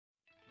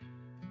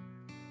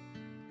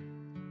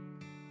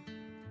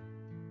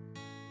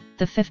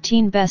The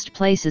 15 best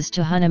places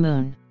to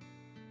honeymoon.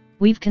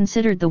 We've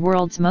considered the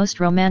world's most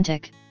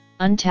romantic,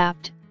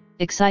 untapped,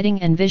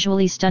 exciting and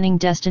visually stunning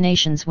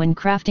destinations when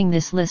crafting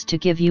this list to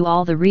give you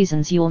all the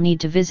reasons you'll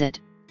need to visit,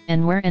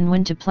 and where and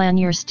when to plan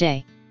your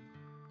stay.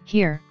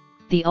 Here,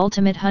 the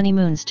ultimate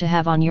honeymoons to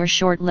have on your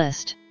short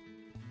list.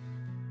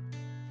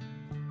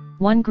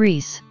 1.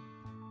 Greece.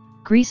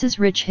 Greece's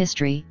rich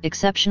history,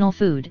 exceptional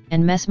food,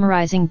 and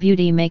mesmerizing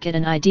beauty make it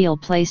an ideal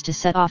place to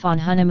set off on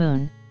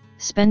honeymoon,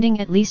 spending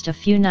at least a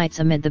few nights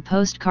amid the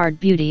postcard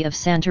beauty of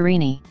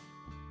Santorini.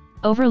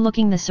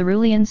 Overlooking the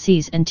cerulean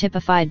seas and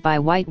typified by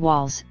white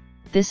walls,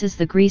 this is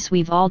the Greece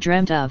we've all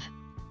dreamt of.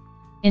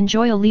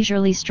 Enjoy a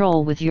leisurely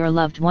stroll with your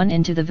loved one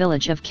into the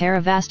village of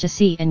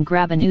Karavastasi and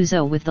grab an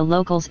ouzo with the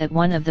locals at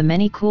one of the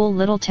many cool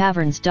little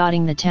taverns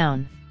dotting the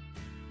town.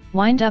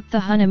 Wind up the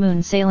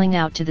honeymoon sailing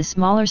out to the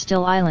smaller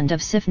still island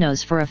of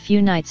Sifnos for a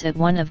few nights at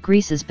one of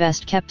Greece's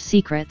best-kept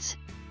secrets,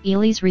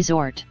 Ili's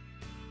Resort.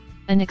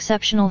 An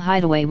exceptional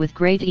hideaway with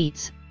great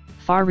eats,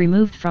 far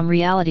removed from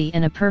reality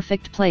and a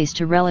perfect place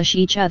to relish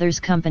each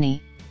other's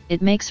company,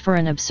 it makes for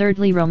an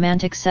absurdly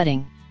romantic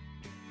setting.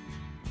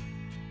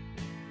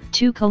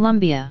 2.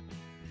 Colombia.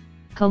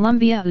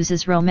 Colombia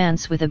oozes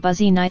romance with a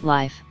buzzy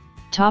nightlife,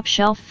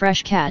 top-shelf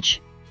fresh catch,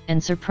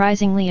 and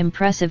surprisingly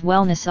impressive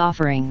wellness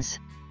offerings.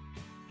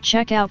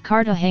 Check out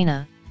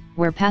Cartagena,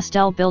 where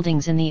pastel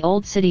buildings in the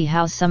old city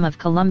house some of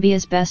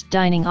Colombia's best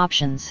dining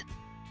options.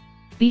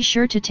 Be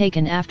sure to take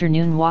an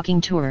afternoon walking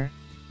tour,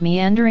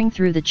 meandering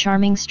through the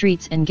charming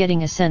streets and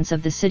getting a sense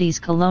of the city's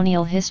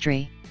colonial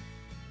history.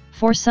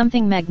 For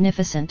something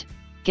magnificent,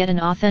 get an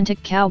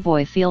authentic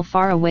cowboy feel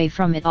far away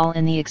from it all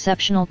in the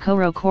exceptional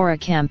Corocora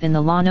camp in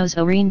the Llanos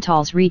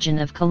Orientales region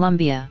of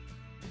Colombia.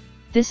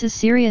 This is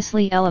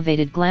seriously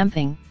elevated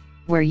glamping,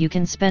 where you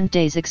can spend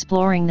days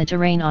exploring the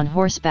terrain on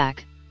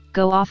horseback,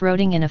 go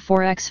off-roading in a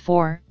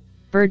 4x4,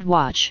 bird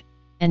watch,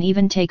 and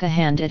even take a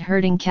hand at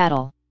herding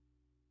cattle.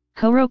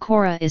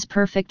 Corocora is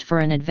perfect for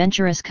an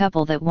adventurous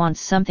couple that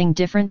wants something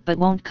different but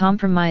won't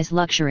compromise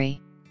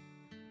luxury.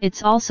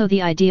 It's also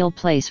the ideal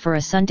place for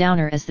a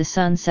sundowner as the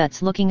sun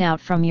sets looking out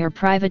from your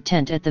private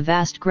tent at the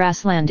vast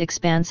grassland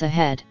expanse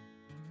ahead.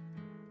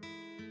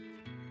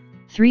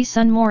 3.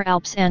 Sunnmore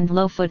Alps and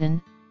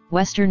Lofoten,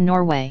 Western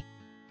Norway.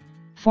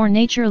 For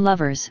nature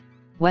lovers,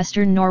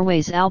 Western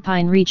Norway's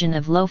alpine region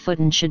of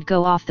Lofoten should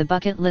go off the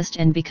bucket list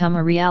and become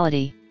a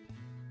reality.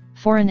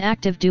 For an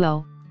active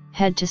duo,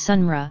 head to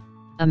Sunnmore,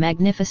 a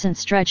magnificent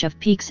stretch of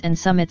peaks and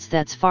summits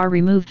that's far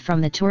removed from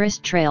the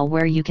tourist trail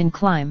where you can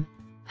climb,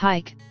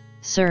 hike,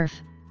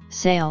 surf,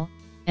 sail,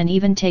 and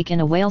even take in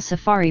a whale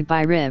safari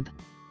by rib.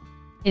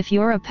 If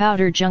you're a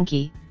powder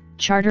junkie,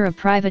 charter a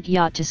private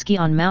yacht to ski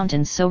on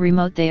mountains so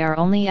remote they are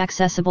only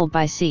accessible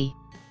by sea.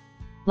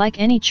 Like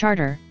any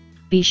charter,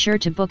 be sure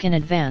to book in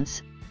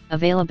advance.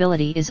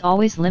 Availability is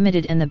always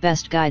limited and the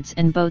best guides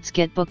and boats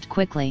get booked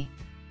quickly.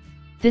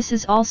 This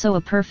is also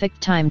a perfect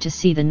time to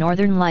see the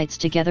northern lights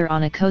together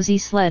on a cozy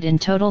sled in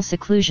total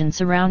seclusion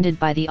surrounded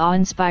by the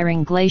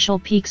awe-inspiring glacial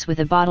peaks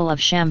with a bottle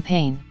of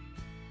champagne.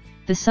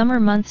 The summer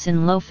months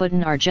in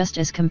Lofoten are just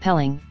as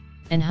compelling,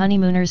 and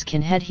honeymooners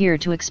can head here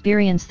to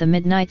experience the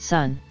midnight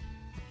sun.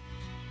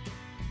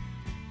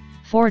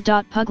 4.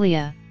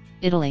 Puglia,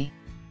 Italy.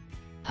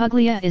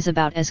 Puglia is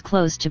about as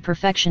close to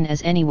perfection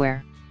as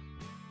anywhere.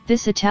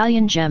 This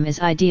Italian gem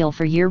is ideal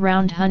for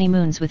year-round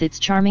honeymoons with its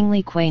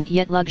charmingly quaint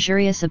yet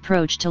luxurious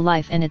approach to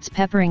life and its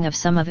peppering of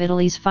some of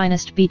Italy's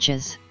finest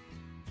beaches.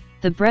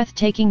 The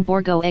breathtaking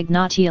Borgo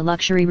Egnatia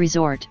luxury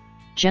resort,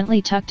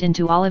 gently tucked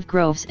into olive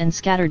groves and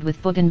scattered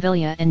with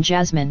bougainvillea and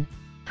jasmine,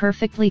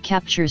 perfectly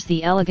captures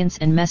the elegance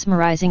and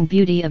mesmerizing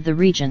beauty of the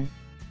region.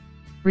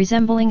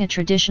 Resembling a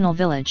traditional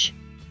village,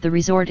 the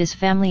resort is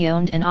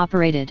family-owned and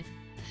operated,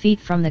 feet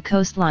from the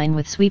coastline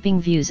with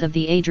sweeping views of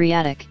the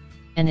Adriatic,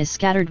 and is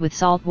scattered with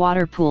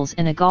saltwater pools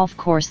and a golf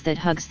course that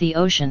hugs the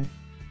ocean.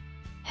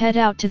 Head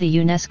out to the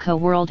UNESCO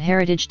World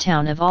Heritage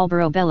town of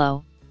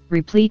Alberobello,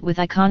 replete with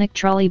iconic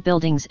trolley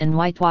buildings and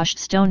whitewashed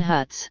stone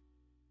huts.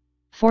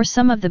 For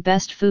some of the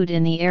best food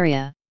in the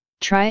area,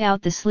 try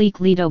out the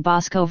sleek Lido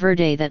Bosco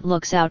Verde that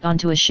looks out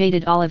onto a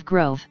shaded olive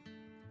grove.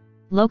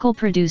 Local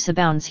produce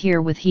abounds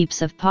here with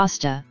heaps of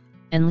pasta,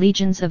 and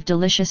legions of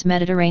delicious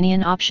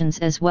Mediterranean options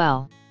as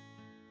well.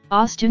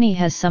 Ostuni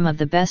has some of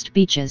the best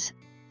beaches,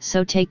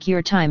 so take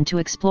your time to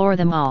explore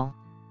them all.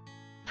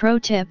 Pro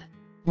tip: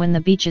 when the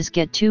beaches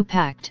get too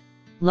packed,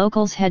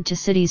 locals head to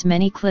city's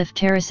many cliff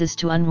terraces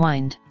to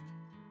unwind.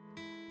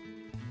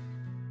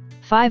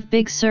 5.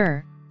 Big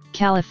Sur,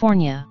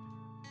 California.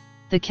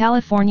 The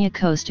California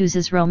coast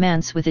oozes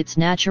romance with its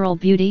natural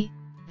beauty,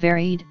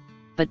 varied,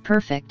 but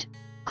perfect,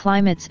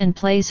 climates and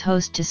plays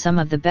host to some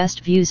of the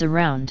best views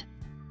around.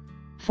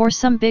 For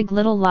some Big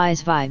Little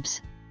Lies vibes,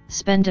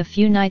 spend a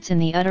few nights in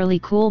the utterly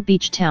cool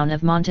beach town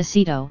of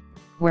Montecito,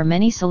 where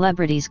many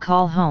celebrities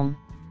call home,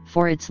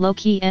 for its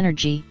low-key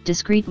energy,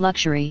 discreet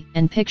luxury,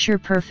 and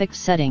picture-perfect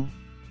setting.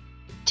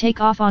 Take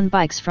off on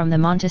bikes from the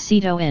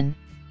Montecito Inn,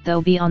 though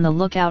be on the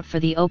lookout for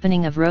the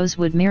opening of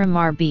Rosewood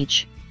Miramar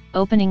Beach,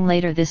 opening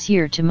later this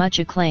year to much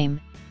acclaim,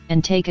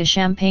 and take a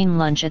champagne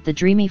lunch at the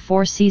dreamy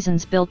Four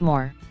Seasons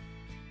Biltmore.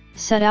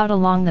 Set out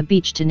along the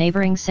beach to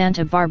neighboring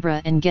Santa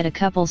Barbara and get a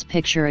couple's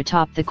picture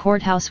atop the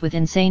courthouse with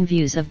insane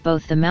views of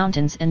both the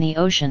mountains and the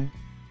ocean.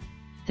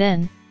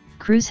 Then,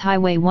 cruise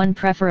Highway 1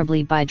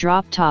 preferably by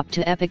drop top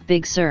to epic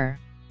Big Sur.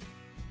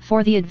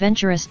 For the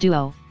adventurous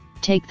duo,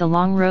 take the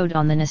long road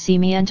on the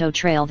Nacimiento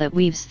Trail that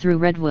weaves through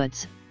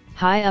redwoods,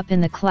 high up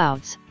in the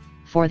clouds,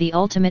 for the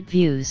ultimate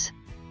views.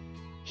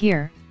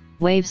 Here,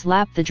 waves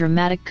lap the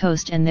dramatic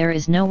coast and there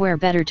is nowhere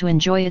better to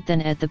enjoy it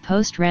than at the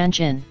Post Ranch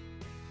Inn.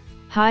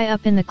 High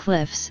up in the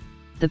cliffs,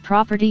 the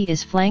property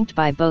is flanked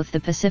by both the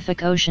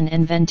Pacific Ocean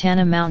and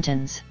Ventana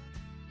Mountains.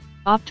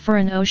 Opt for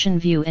an ocean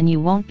view and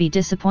you won't be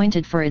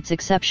disappointed for its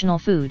exceptional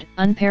food,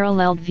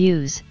 unparalleled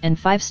views, and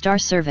 5-star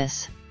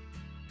service.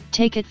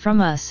 Take it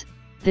from us,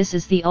 this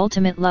is the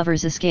ultimate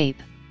lover's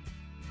escape.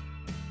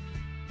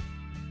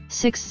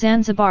 6.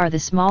 Zanzibar. The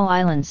small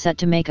island set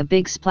to make a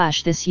big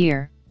splash this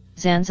year,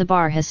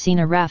 Zanzibar has seen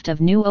a raft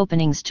of new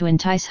openings to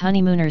entice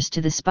honeymooners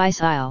to the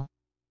Spice Isle.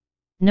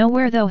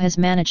 Nowhere though has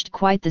managed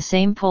quite the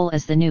same pull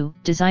as the new,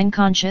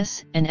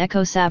 design-conscious, and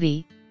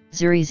eco-savvy,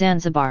 Zuri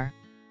Zanzibar.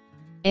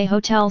 A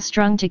hotel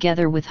strung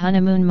together with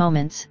honeymoon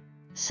moments.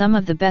 Some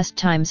of the best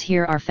times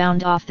here are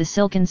found off the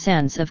silken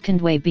sands of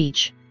Kandwe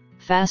Beach,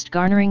 fast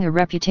garnering a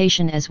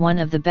reputation as one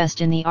of the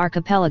best in the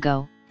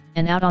archipelago,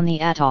 and out on the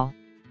atoll.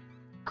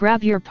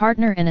 Grab your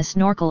partner and a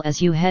snorkel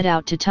as you head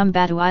out to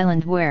Tumbatu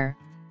Island where,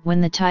 when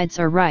the tides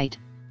are right,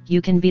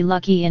 you can be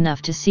lucky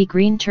enough to see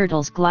green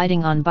turtles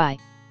gliding on by.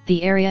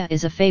 The area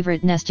is a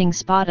favorite nesting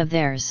spot of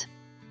theirs.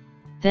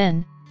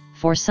 Then,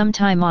 for some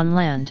time on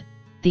land,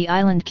 the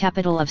island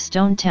capital of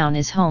Stone Town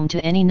is home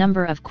to any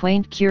number of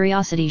quaint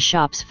curiosity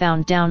shops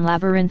found down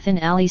labyrinthine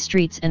alley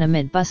streets and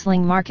amid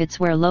bustling markets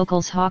where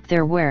locals hawk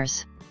their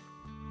wares.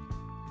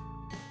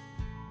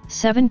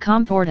 7.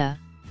 Comporta,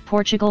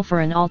 Portugal.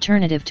 For an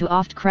alternative to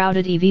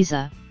oft-crowded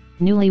Ibiza,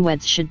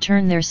 newlyweds should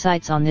turn their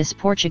sights on this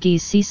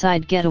Portuguese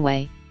seaside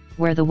getaway,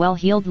 where the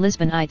well-heeled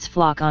Lisbonites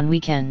flock on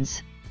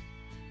weekends.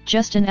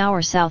 Just an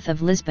hour south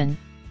of Lisbon,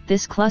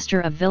 this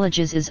cluster of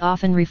villages is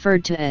often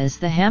referred to as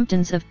the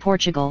Hamptons of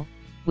Portugal,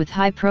 with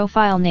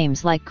high-profile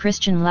names like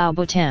Christian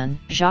Louboutin,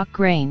 Jacques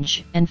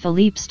Grange, and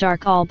Philippe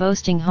Starck all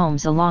boasting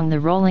homes along the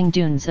rolling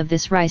dunes of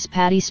this rice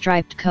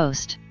paddy-striped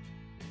coast.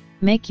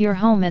 Make your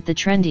home at the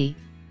trendy,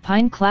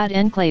 pine-clad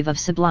enclave of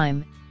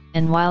Sublime,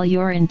 and while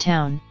you're in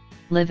town,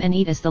 live and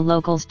eat as the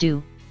locals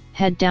do,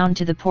 head down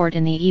to the port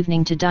in the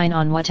evening to dine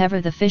on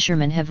whatever the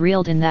fishermen have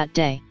reeled in that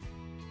day.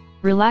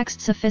 Relaxed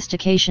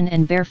sophistication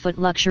and barefoot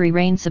luxury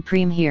reign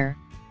supreme here,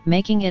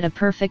 making it a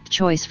perfect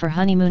choice for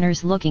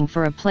honeymooners looking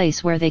for a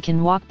place where they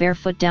can walk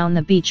barefoot down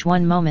the beach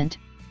one moment,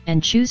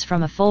 and choose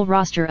from a full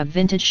roster of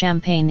vintage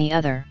champagne the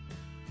other.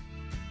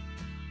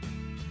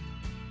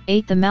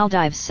 8. The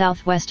Maldives.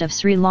 Southwest of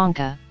Sri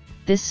Lanka,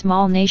 this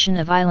small nation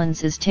of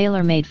islands is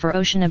tailor-made for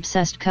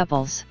ocean-obsessed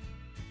couples.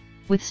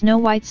 With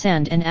snow-white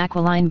sand and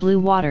aquiline blue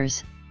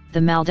waters, the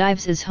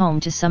Maldives is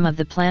home to some of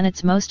the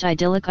planet's most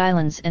idyllic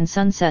islands and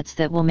sunsets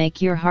that will make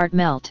your heart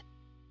melt.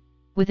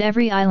 With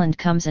every island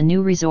comes a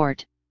new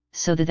resort,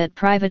 so that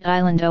private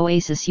island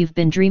oasis you've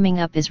been dreaming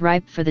up is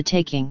ripe for the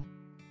taking.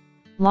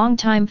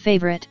 Longtime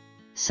favorite,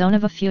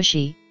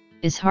 Sonavafushi,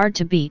 is hard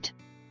to beat.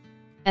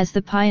 As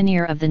the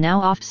pioneer of the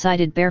now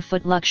oft-cited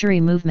barefoot luxury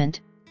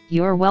movement,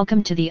 you're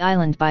welcomed to the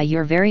island by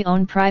your very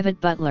own private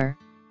butler,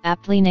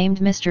 aptly named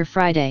Mr.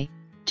 Friday,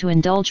 to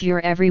indulge your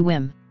every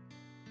whim.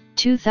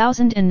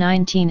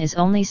 2019 is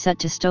only set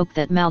to stoke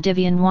that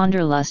Maldivian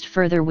wanderlust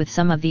further with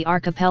some of the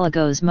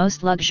archipelago's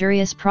most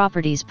luxurious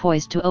properties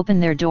poised to open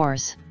their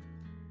doors.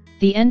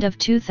 The end of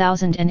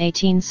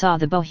 2018 saw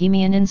the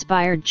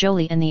bohemian-inspired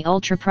Jolie and the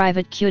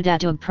ultra-private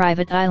Kudatug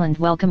private island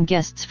welcome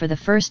guests for the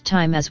first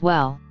time as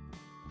well.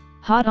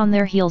 Hot on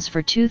their heels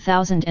for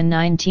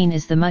 2019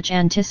 is the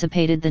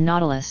much-anticipated the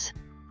Nautilus.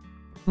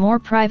 More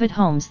private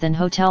homes than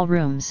hotel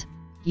rooms,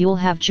 you'll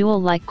have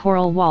jewel-like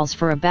coral walls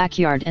for a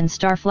backyard and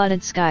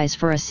star-flooded skies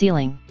for a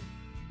ceiling.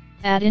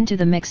 Add into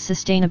the mix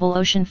sustainable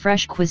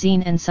ocean-fresh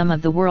cuisine and some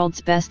of the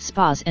world's best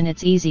spas and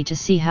it's easy to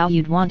see how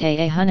you'd want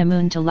a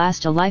honeymoon to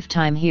last a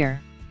lifetime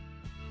here.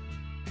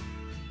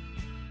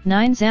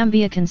 9.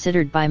 Zambia.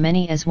 Considered by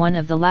many as one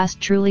of the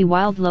last truly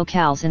wild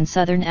locales in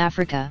southern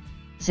Africa,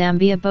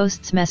 Zambia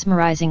boasts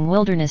mesmerizing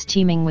wilderness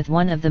teeming with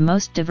one of the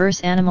most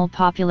diverse animal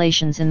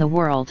populations in the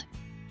world.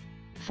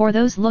 For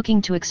those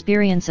looking to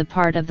experience a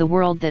part of the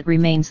world that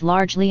remains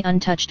largely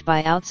untouched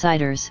by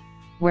outsiders,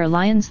 where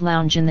lions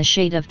lounge in the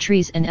shade of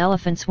trees and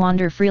elephants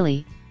wander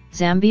freely,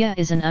 Zambia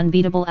is an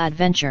unbeatable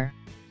adventure.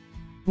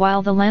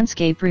 While the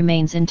landscape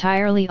remains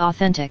entirely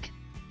authentic,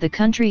 the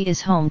country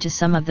is home to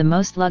some of the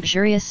most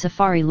luxurious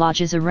safari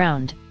lodges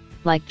around,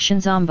 like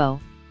Shinzambo,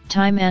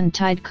 Time and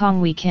Tide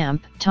Kongwe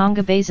Camp,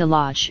 Tonga Beza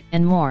Lodge,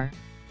 and more.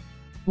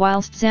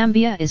 Whilst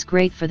Zambia is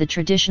great for the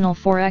traditional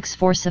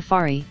 4x4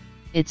 safari,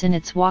 it's in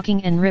its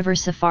walking and river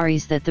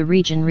safaris that the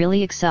region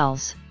really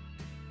excels.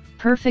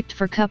 Perfect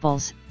for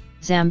couples,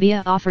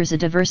 Zambia offers a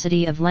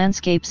diversity of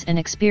landscapes and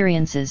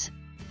experiences,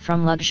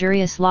 from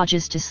luxurious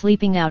lodges to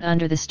sleeping out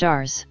under the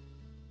stars.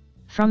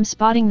 From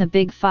spotting the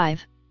Big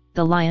Five,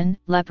 the lion,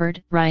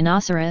 leopard,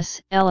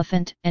 rhinoceros,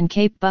 elephant, and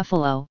Cape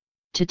buffalo,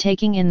 to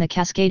taking in the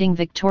cascading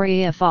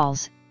Victoria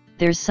Falls,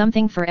 there's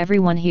something for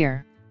everyone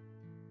here.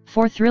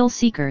 For thrill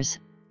seekers,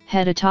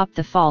 head atop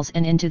the falls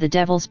and into the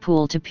Devil's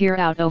Pool to peer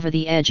out over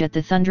the edge at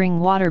the thundering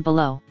water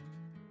below.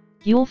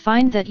 You'll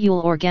find that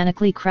you'll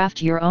organically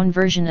craft your own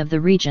version of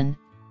the region,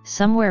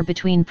 somewhere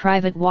between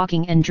private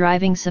walking and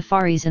driving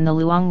safaris in the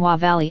Luangwa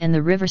Valley and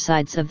the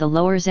riversides of the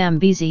lower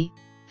Zambezi,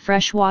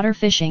 freshwater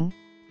fishing,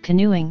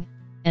 canoeing,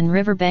 and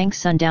riverbank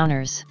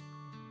sundowners.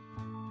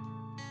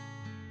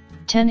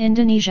 10.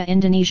 Indonesia.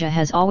 Indonesia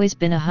has always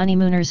been a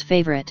honeymooner's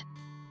favorite.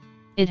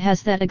 It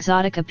has that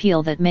exotic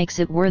appeal that makes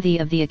it worthy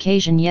of the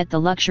occasion, yet the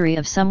luxury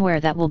of somewhere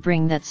that will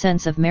bring that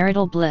sense of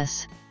marital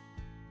bliss.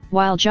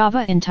 While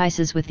Java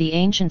entices with the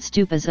ancient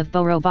stupas of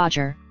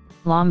Borobudur,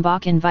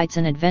 Lombok invites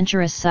an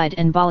adventurous side,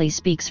 and Bali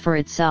speaks for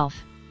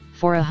itself.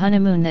 For a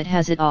honeymoon that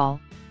has it all,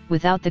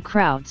 without the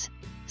crowds,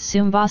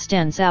 Sumba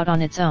stands out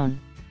on its own.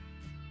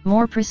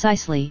 More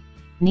precisely,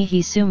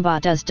 Nihi Sumba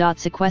does.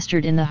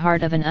 Sequestered in the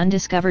heart of an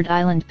undiscovered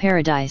island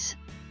paradise,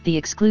 the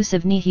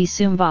exclusive Nihi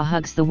Sumba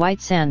hugs the white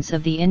sands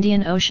of the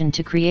Indian Ocean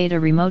to create a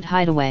remote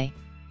hideaway.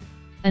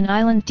 An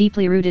island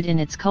deeply rooted in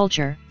its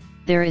culture,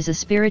 there is a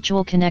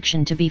spiritual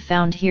connection to be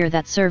found here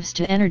that serves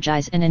to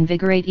energize and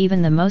invigorate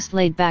even the most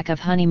laid-back of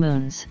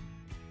honeymoons.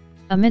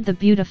 Amid the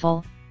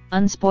beautiful,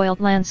 unspoiled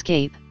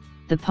landscape,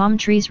 the palm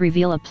trees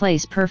reveal a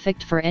place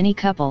perfect for any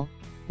couple,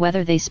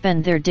 whether they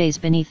spend their days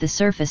beneath the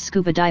surface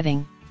scuba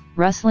diving,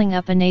 rustling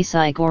up a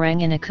nasi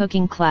goreng in a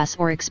cooking class,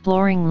 or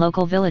exploring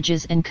local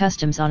villages and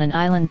customs on an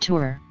island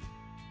tour.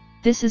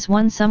 This is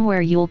one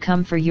somewhere you'll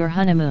come for your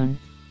honeymoon,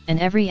 and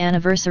every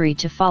anniversary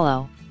to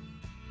follow.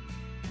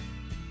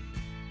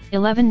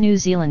 11. New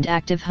Zealand.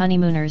 Active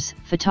honeymooners,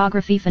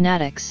 photography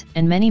fanatics,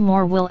 and many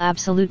more will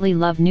absolutely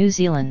love New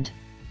Zealand.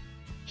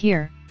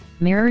 Here,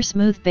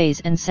 mirror-smooth bays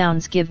and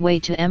sounds give way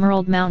to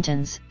emerald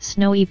mountains,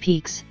 snowy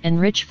peaks, and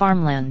rich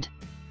farmland.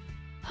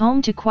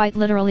 Home to quite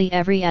literally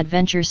every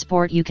adventure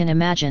sport you can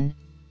imagine,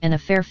 and a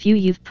fair few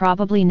you've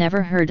probably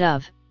never heard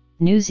of,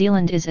 New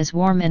Zealand is as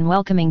warm and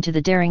welcoming to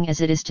the daring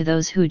as it is to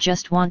those who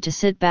just want to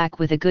sit back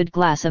with a good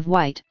glass of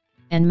white,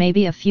 and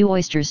maybe a few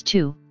oysters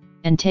too,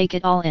 and take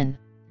it all in.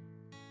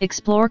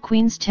 Explore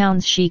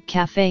Queenstown's chic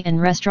cafe and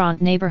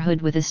restaurant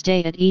neighborhood with a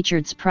stay at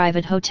Eachard's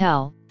private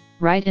hotel,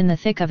 right in the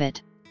thick of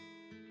it.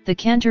 The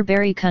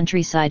Canterbury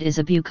countryside is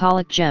a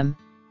bucolic gem,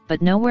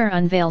 but nowhere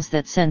unveils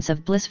that sense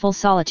of blissful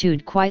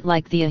solitude quite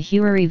like the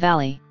Ahuriri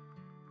Valley.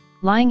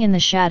 Lying in the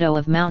shadow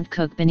of Mount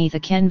Cook beneath a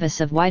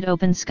canvas of wide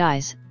open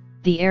skies,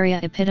 the area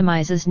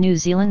epitomizes New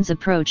Zealand's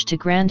approach to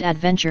grand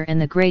adventure and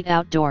the great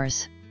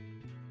outdoors.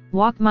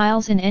 Walk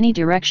miles in any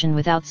direction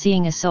without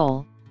seeing a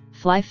soul,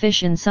 fly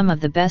fish in some of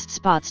the best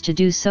spots to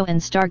do so, and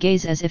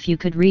stargaze as if you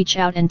could reach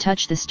out and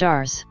touch the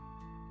stars.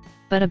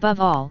 But above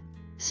all,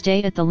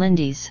 stay at the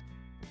Lindy's.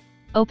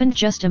 Opened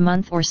just a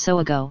month or so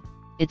ago,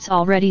 it's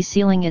already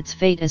sealing its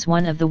fate as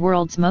one of the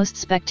world's most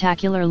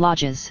spectacular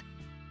lodges.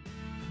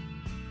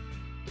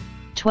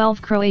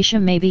 12. Croatia.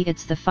 Maybe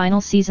it's the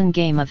final season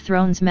Game of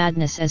Thrones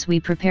madness as we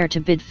prepare to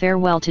bid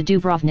farewell to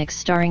Dubrovnik's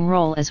starring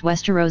role as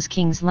Westeros'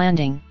 King's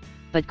Landing,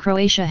 but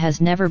Croatia has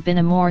never been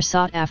a more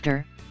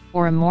sought-after,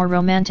 or a more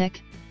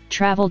romantic,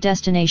 travel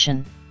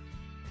destination.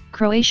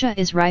 Croatia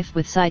is rife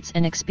with sights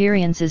and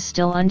experiences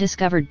still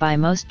undiscovered by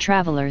most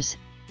travelers.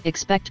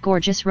 Expect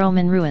gorgeous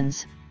Roman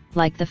ruins,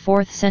 like the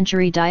 4th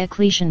century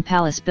Diocletian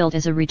Palace built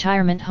as a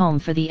retirement home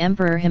for the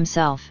emperor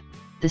himself.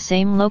 The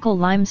same local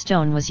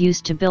limestone was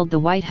used to build the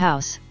White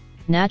House.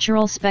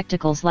 Natural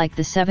spectacles like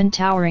the 7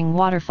 towering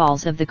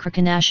waterfalls of the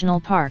Krka National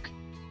Park,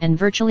 and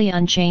virtually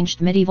unchanged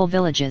medieval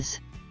villages.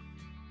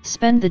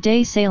 Spend the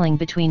day sailing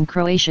between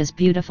Croatia's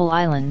beautiful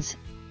islands,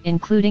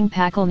 including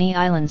Pakleni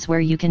Islands where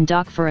you can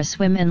dock for a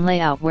swim and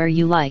lay out where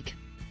you like.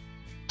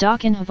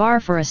 Dock in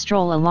Hvar for a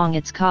stroll along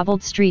its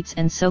cobbled streets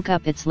and soak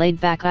up its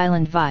laid-back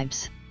island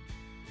vibes.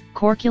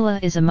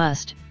 Korčula is a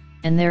must,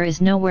 and there is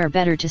nowhere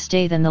better to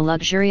stay than the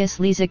luxurious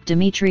Lezik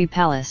Dimitri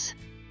Palace.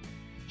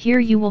 Here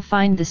you will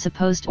find the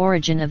supposed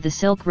origin of the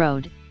Silk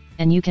Road,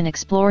 and you can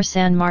explore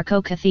San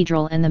Marco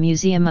Cathedral and the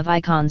Museum of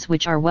Icons,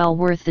 which are well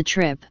worth the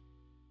trip.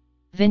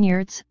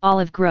 Vineyards,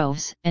 olive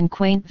groves, and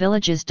quaint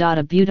villages dot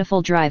a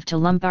beautiful drive to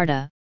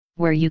Lumparta,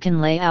 where you can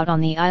lay out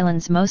on the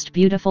island's most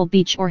beautiful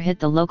beach or hit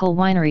the local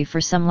winery for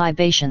some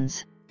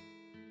libations.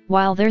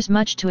 While there's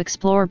much to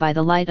explore by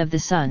the light of the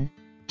sun,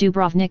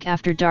 Dubrovnik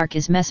after dark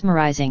is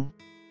mesmerizing.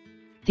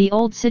 The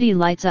old city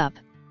lights up,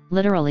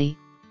 literally,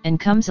 and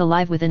comes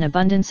alive with an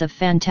abundance of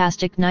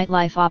fantastic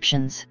nightlife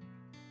options.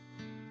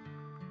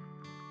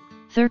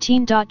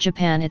 13.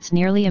 Japan. It's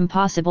nearly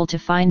impossible to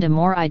find a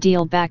more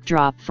ideal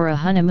backdrop for a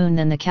honeymoon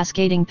than the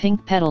cascading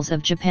pink petals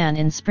of Japan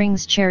in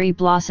spring's cherry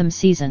blossom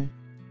season.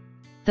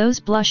 Those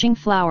blushing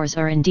flowers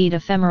are indeed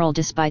ephemeral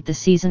despite the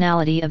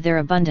seasonality of their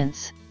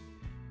abundance.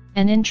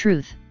 And in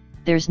truth,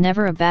 there's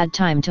never a bad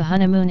time to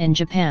honeymoon in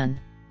Japan.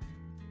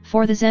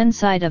 For the Zen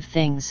side of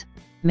things,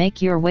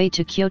 make your way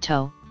to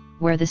Kyoto,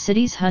 where the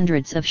city's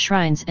hundreds of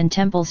shrines and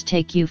temples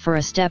take you for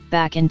a step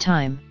back in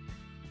time.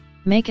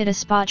 Make it a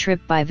spa trip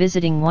by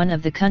visiting one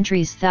of the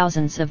country's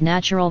thousands of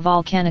natural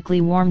volcanically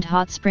warmed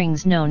hot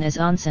springs known as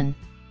onsen.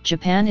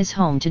 Japan is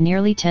home to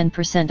nearly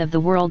 10% of the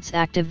world's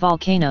active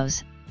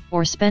volcanoes,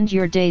 or spend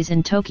your days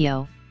in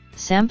Tokyo,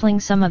 sampling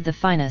some of the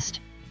finest,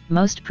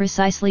 most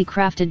precisely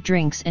crafted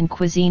drinks and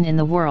cuisine in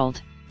the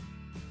world.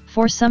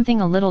 For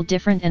something a little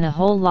different and a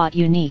whole lot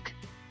unique,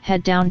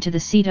 head down to the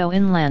Seto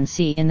Inland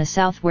Sea in the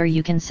south where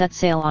you can set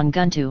sail on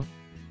Guntu.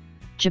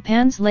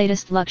 Japan's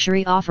latest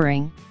luxury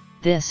offering,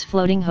 this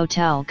floating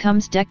hotel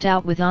comes decked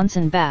out with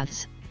onsen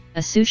baths, a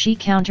sushi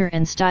counter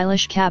and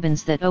stylish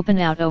cabins that open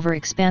out over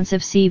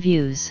expansive sea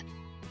views.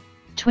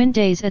 Twin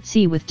days at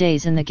sea with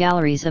days in the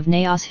galleries of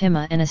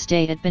Naoshima and a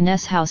stay at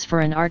Beness House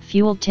for an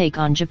art-fueled take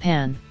on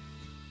Japan.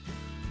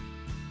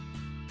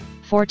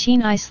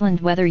 14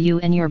 Iceland. Whether you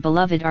and your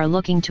beloved are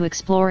looking to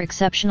explore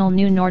exceptional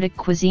new Nordic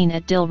cuisine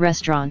at Dill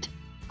Restaurant,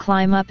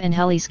 climb up and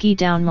heli-ski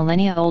down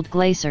millennia-old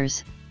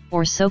glaciers,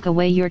 or soak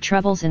away your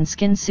troubles in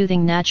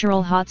skin-soothing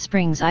natural hot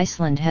springs,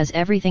 Iceland has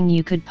everything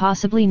you could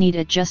possibly need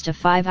at just a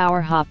 5-hour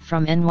hop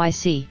from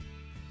NYC.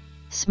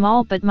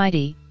 Small but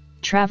mighty,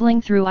 traveling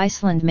through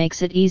Iceland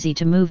makes it easy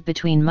to move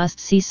between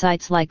must-see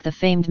sites like the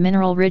famed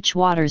mineral-rich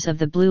waters of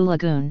the Blue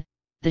Lagoon,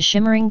 the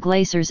shimmering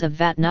glaciers of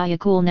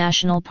Vatnajökull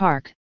National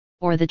Park,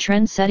 or the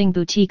trend-setting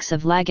boutiques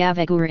of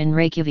Lagavagur in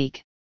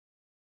Reykjavik.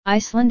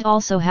 Iceland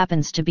also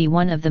happens to be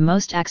one of the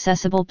most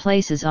accessible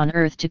places on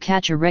Earth to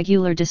catch a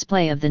regular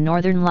display of the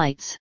Northern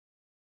Lights.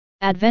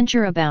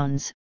 Adventure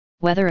abounds,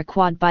 whether a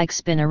quad bike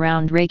spin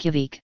around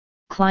Reykjavik,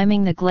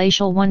 climbing the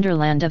glacial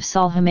wonderland of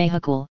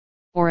Sólheimajökull,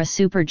 or a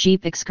super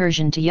jeep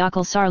excursion to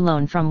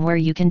Jökulsárlón from where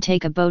you can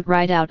take a boat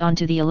ride out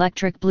onto the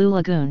electric Blue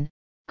Lagoon,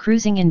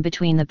 cruising in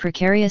between the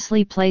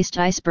precariously placed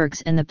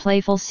icebergs and the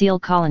playful seal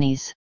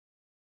colonies.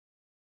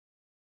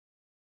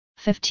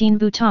 15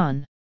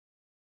 Bhutan.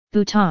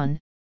 Bhutan,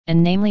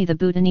 and namely the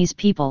Bhutanese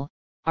people,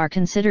 are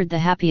considered the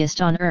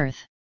happiest on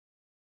earth.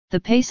 The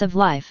pace of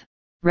life,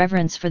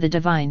 reverence for the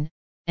divine,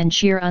 and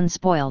sheer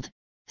unspoiled,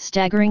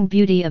 staggering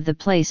beauty of the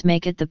place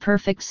make it the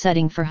perfect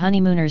setting for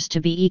honeymooners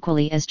to be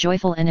equally as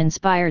joyful and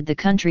inspired. The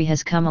country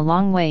has come a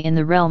long way in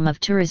the realm of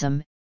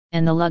tourism,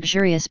 and the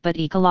luxurious but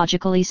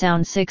ecologically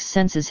sound Six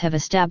Senses have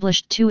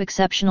established two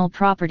exceptional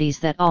properties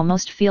that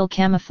almost feel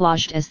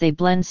camouflaged as they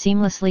blend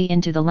seamlessly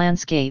into the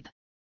landscape.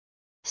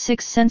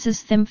 Six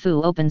Senses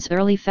Thimphu opens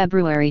early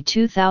February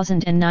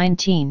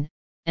 2019,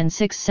 and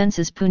Six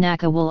Senses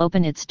Punakha will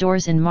open its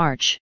doors in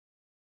March.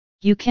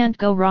 You can't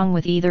go wrong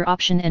with either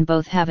option, and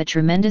both have a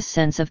tremendous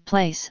sense of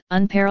place,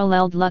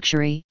 unparalleled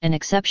luxury, and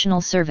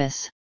exceptional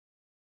service.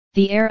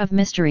 The air of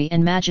mystery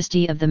and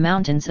majesty of the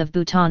mountains of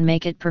Bhutan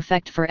make it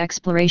perfect for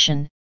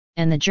exploration,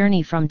 and the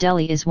journey from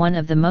Delhi is one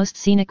of the most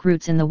scenic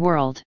routes in the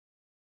world.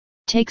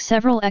 Take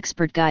several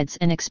expert guides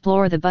and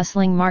explore the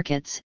bustling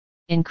markets,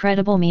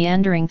 incredible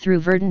meandering through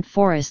verdant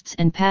forests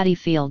and paddy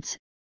fields,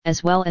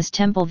 as well as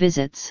temple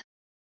visits.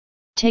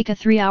 Take a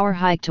 3-hour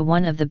hike to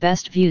one of the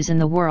best views in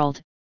the world,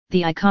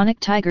 the iconic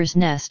Tiger's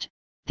Nest,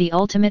 the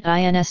ultimate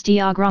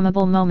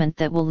Instagrammable moment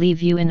that will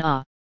leave you in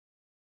awe.